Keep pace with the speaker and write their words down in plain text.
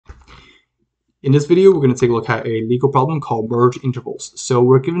In this video, we're going to take a look at a Leetcode problem called merge intervals. So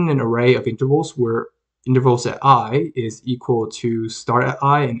we're given an array of intervals where intervals at I is equal to start at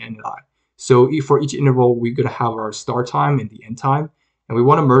I and end at I. So for each interval, we're going to have our start time and the end time, and we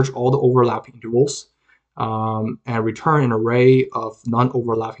want to merge all the overlapping intervals and return an array of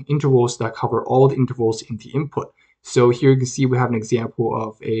non-overlapping intervals that cover all the intervals in the input. So here you can see we have an example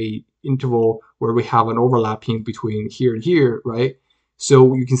of a interval where we have an overlapping between here and here, right?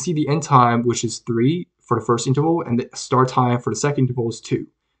 So you can see the end time, which is 3 for the first interval, and the start time for the second interval is 2.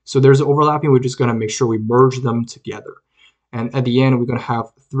 So there's overlapping. We're just going to make sure we merge them together. And at the end, we're going to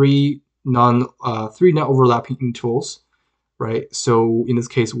have three non-overlapping intervals, right? So in this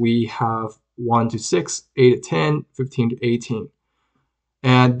case, we have 1 to 6, 8 to 10, 15 to 18.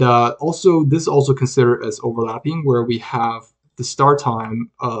 And also, this is also considered as overlapping, where we have the start time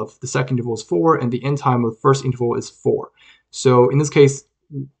of the second interval is 4, and the end time of the first interval is 4. So in this case,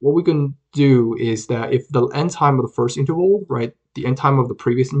 what we can do is that if the end time of the first interval, right, the end time of the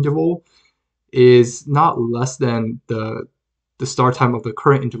previous interval is not less than the start time of the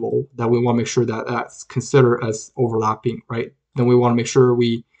current interval, that we want to make sure that that's considered as overlapping, right? Then we want to make sure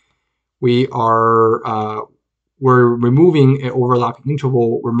we're removing an overlapping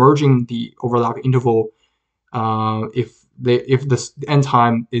interval, we're merging the overlapping interval if the end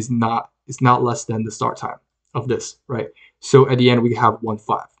time is not less than the start time of this, right? So at the end we have 1,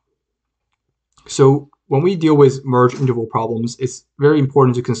 5. So when we deal with merge interval problems, it's very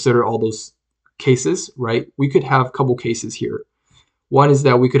important to consider all those cases, right? We could have a couple cases here. One is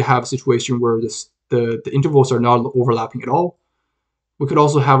that we could have a situation where the intervals are not overlapping at all. We could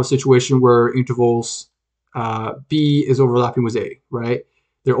also have a situation where intervals B is overlapping with A, right?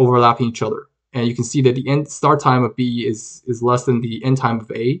 They're overlapping each other. And you can see that the start time of B is less than the end time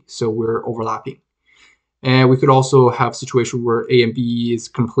of A, so we're overlapping. And we could also have a situation where A and B is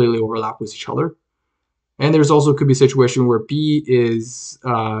completely overlap with each other. And there's also could be a situation where B is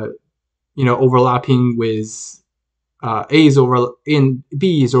overlapping with B is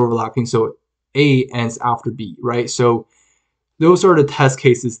overlapping, so A ends after B, right? So those are the test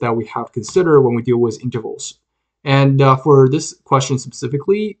cases that we have to consider when we deal with intervals. And for this question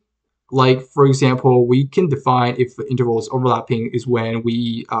specifically, like for example, we can define if the interval is overlapping is when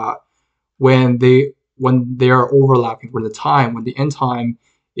they are overlapping, when the end time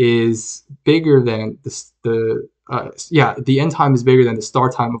is bigger than the end time is bigger than the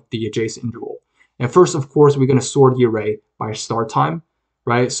start time of the adjacent interval. And first, of course, we're going to sort the array by start time,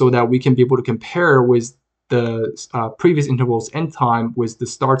 right? So that we can be able to compare with the previous interval's end time with the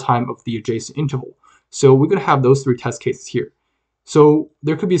start time of the adjacent interval. So we're going to have those three test cases here. So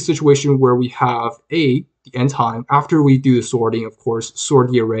there could be a situation where we have the end time. After we do the sorting, of course,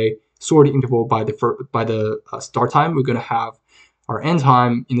 sort the array, sort the interval by the start time, we're going to have our end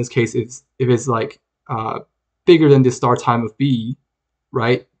time. In this case, if it's like bigger than the start time of B,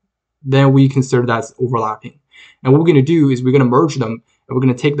 right, then we consider that's overlapping. And what we're going to do is we're going to merge them, and we're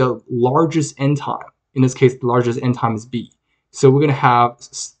going to take the largest end time. In this case, the largest end time is B. So we're going to have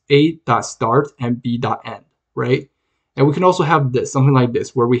A.start and B.end, right? And we can also have this, something like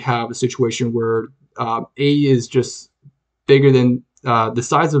this, where we have a situation where A is just bigger than, the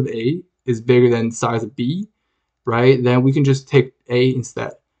size of A is bigger than the size of B, right? Then we can just take A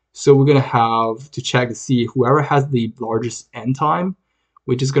instead. So we're going to have to check to see whoever has the largest end time,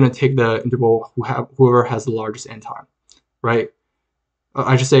 we're just going to take the interval whoever has the largest end time, right?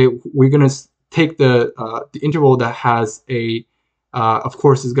 I should say we're going to take the interval that has of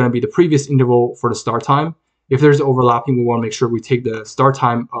course, is going to be the previous interval for the start time. If there's overlapping, we want to make sure we take the start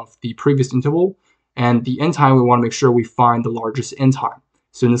time of the previous interval, and the end time, we want to make sure we find the largest end time.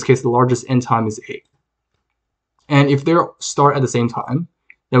 So in this case, the largest end time is A. And if they start at the same time,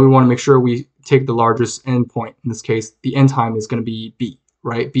 then we want to make sure we take the largest end point. In this case, the end time is going to be B,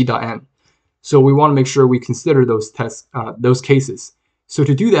 right? B.n. So we want to make sure we consider those those cases. So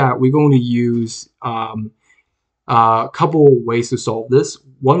to do that, we're going to use a couple ways to solve this.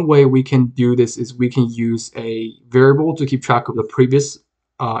 One way we can do this is we can use a variable to keep track of the previous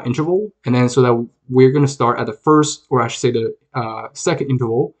interval, and then so that we're going to start at the first, or I should say the second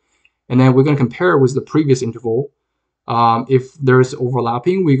interval, and then we're going to compare it with the previous interval. If there's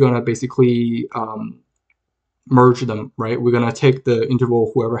overlapping, we're going to basically merge them, right? We're going to take the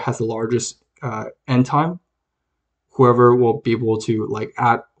interval whoever has the largest end time, whoever will be able to like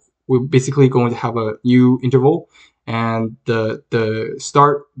add. We're basically going to have a new interval, and the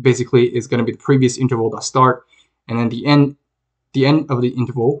start basically is going to be the previous interval that start, and then the end of the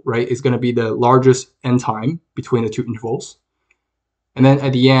interval, right, is going to be the largest end time between the two intervals. And then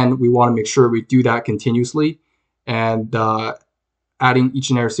at the end, we want to make sure we do that continuously, and adding each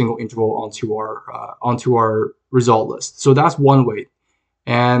and every single interval onto our result list. So that's one way,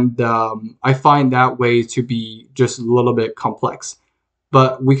 and I find that way to be just a little bit complex.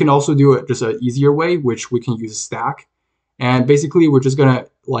 But we can also do it just an easier way, which we can use a stack. And basically, we're just gonna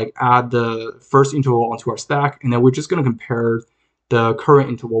like add the first interval onto our stack, and then we're just gonna compare the current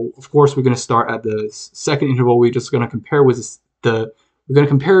interval. Of course, we're gonna start at the second interval. We're just gonna compare with we're gonna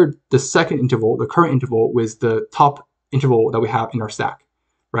compare the second interval, the current interval, with the top interval that we have in our stack,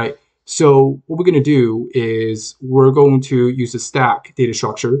 right? So what we're gonna do is we're going to use the stack data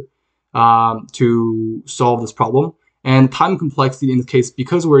structure to solve this problem. And time complexity in this case,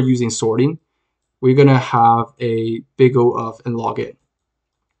 because we're using sorting, we're gonna have a big O of n log n.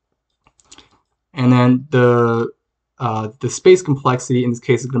 And then the space complexity in this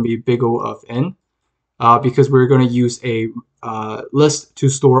case is gonna be big O of n, because we're gonna use a list to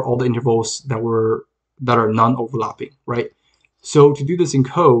store all the intervals that are non-overlapping, right? So to do this in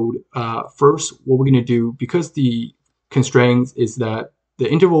code, first what we're gonna do, because the constraint is that the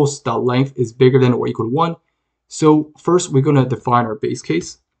intervals.length is bigger than or equal to 1. So first we're gonna define our base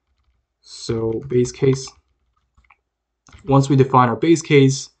case. So base case. Once we define our base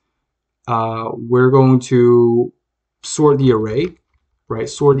case, we're going to sort the array, right?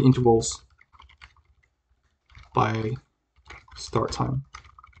 Sort the intervals by start time.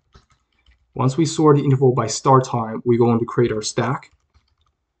 Once we sort the interval by start time, we're going to create our stack,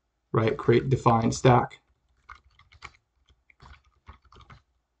 right? Define stack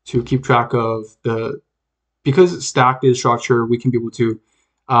to keep track of because stack data structure, we can be able to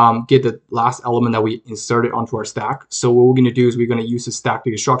get the last element that we inserted onto our stack. So what we're going to do is we're going to use the stack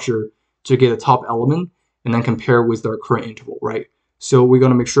data structure to get the top element and then compare with our current interval, right? So we're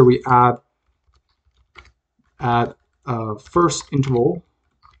going to make sure we add first interval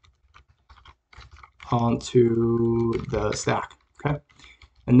onto the stack, okay?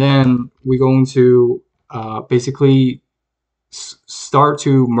 And then we're going to basically start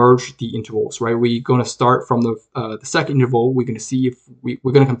to merge the intervals, right? We're going to start from the second interval. We're going to see if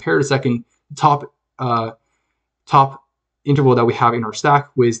we're going to compare the top interval that we have in our stack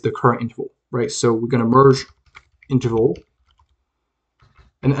with the current interval, right? So we're going to merge interval,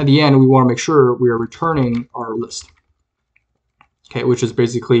 and at the end we want to make sure we are returning our list, okay? Which is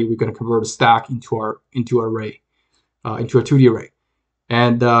basically we're going to convert a stack into array, into a 2D array.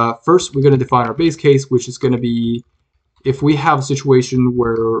 And first we're going to define our base case, which is going to be if we have a situation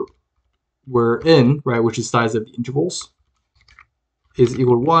where we're in, right, which is size of the intervals is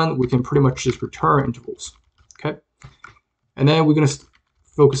equal to 1, we can pretty much just return intervals, okay? And then we're going to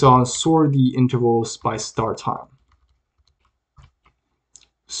focus on sort the intervals by start time.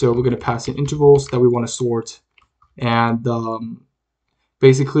 So we're going to pass in intervals that we want to sort, and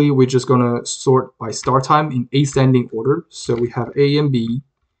basically we're just going to sort by start time in ascending order. So we have A and B,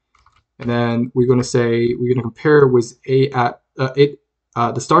 and then we're going to say we're going to compare with A at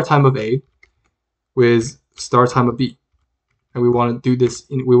the start time of A with start time of B, and we want to do this.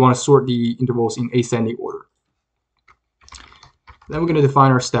 We want to sort the intervals in ascending order. Then we're going to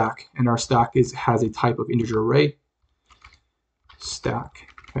define our stack, and our stack has a type of integer array. Stack.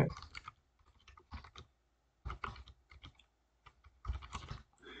 Okay.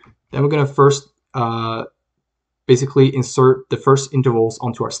 Then we're going to first basically insert the first intervals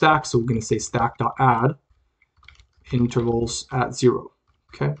onto our stack. So we're going to say stack.add intervals at 0.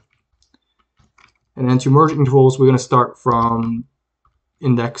 Okay. And then to merge intervals, we're going to start from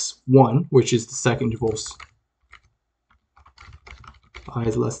index 1, which is the second intervals. I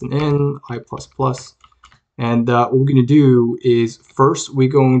is less than n, I plus plus. And what we're going to do is first we're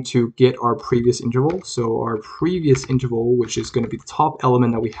going to get our previous interval. So our previous interval, which is going to be the top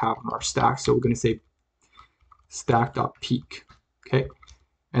element that we have in our stack. So we're going to say stack.peak. Okay.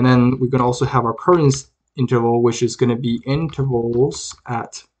 And then we're going to also have our current interval, which is going to be intervals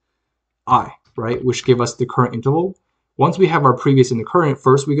at I, right? Which give us the current interval. Once we have our previous and the current,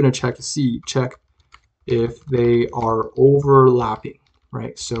 first we're going to check if they are overlapping.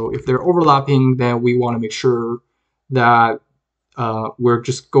 Right, so if they're overlapping, then we want to make sure that we're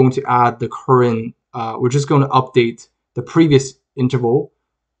just going to add the current, we're just going to update the previous interval,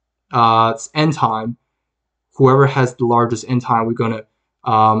 its end time. Whoever has the largest end time, we're going to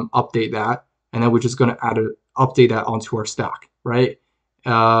update that, and then we're just going to update that onto our stack, right?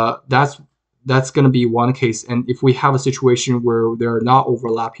 That's going to be one case, and if we have a situation where they're not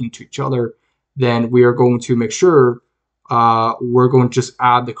overlapping to each other, then we are going to make sure we're going to just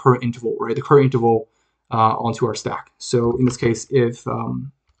add the current interval, right? The current interval onto our stack. So in this case, if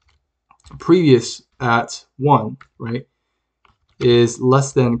previous at 1, right, is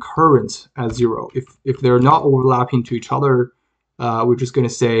less than current at 0, if they're not overlapping to each other, we're just going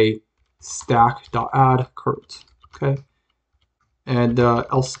to say stack.add current. Okay. And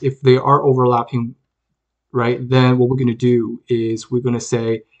else, if they are overlapping, right, then what we're going to do is we're going to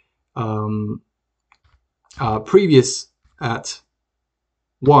say previous at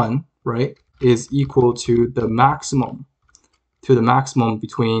 1, right, is equal to the maximum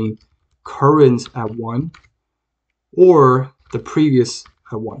between current at 1 or the previous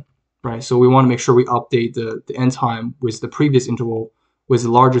at 1, right? So we want to make sure we update the end time with the previous interval with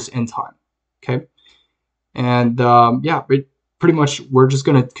the largest end time, okay? And yeah, pretty much we're just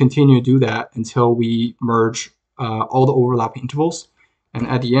going to continue to do that until we merge all the overlapping intervals. And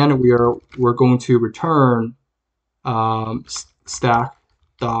at the end, we're going to return stack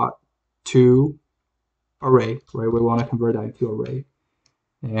dot to array, right? We want to convert that into array.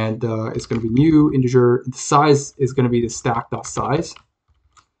 And it's going to be new integer. The size is going to be the stack.size.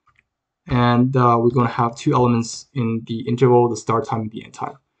 And we're going to have 2 elements in the interval, the start time and the end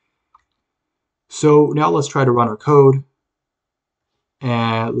time. So now let's try to run our code.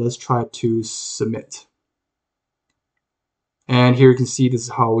 And let's try to submit. And here you can see this is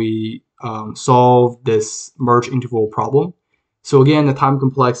how we solve this merge interval problem. So again, the time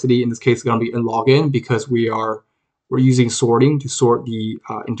complexity in this case is going to be in log n because we're using sorting to sort the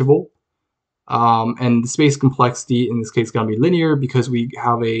interval. And the space complexity in this case is going to be linear because we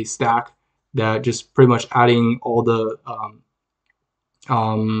have a stack that just pretty much adding all the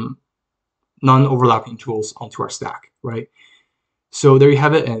non-overlapping intervals onto our stack, right? So there you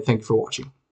have it, and thank you for watching.